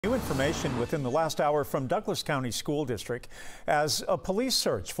information within the last hour from Douglas County School District as a police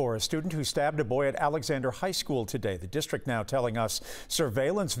search for a student who stabbed a boy at Alexander High School today. The district now telling us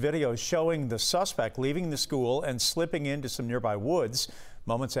surveillance video showing the suspect leaving the school and slipping into some nearby woods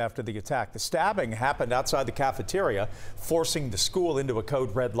moments after the attack. The stabbing happened outside the cafeteria, forcing the school into a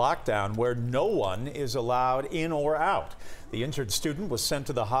code red lockdown where no one is allowed in or out. The injured student was sent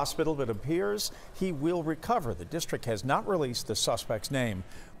to the hospital, but it appears he will recover. The district has not released the suspect's name,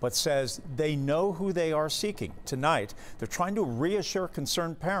 but says they know who they are seeking. Tonight, they're trying to reassure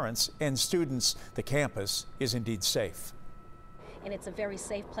concerned parents and students the campus is indeed safe. And it's a very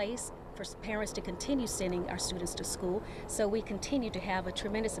safe place for parents to continue sending our students to school. So we continue to have a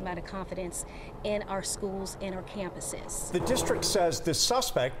tremendous amount of confidence in our schools and our campuses. The district says the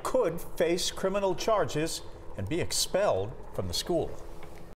suspect could face criminal charges and be expelled from the school.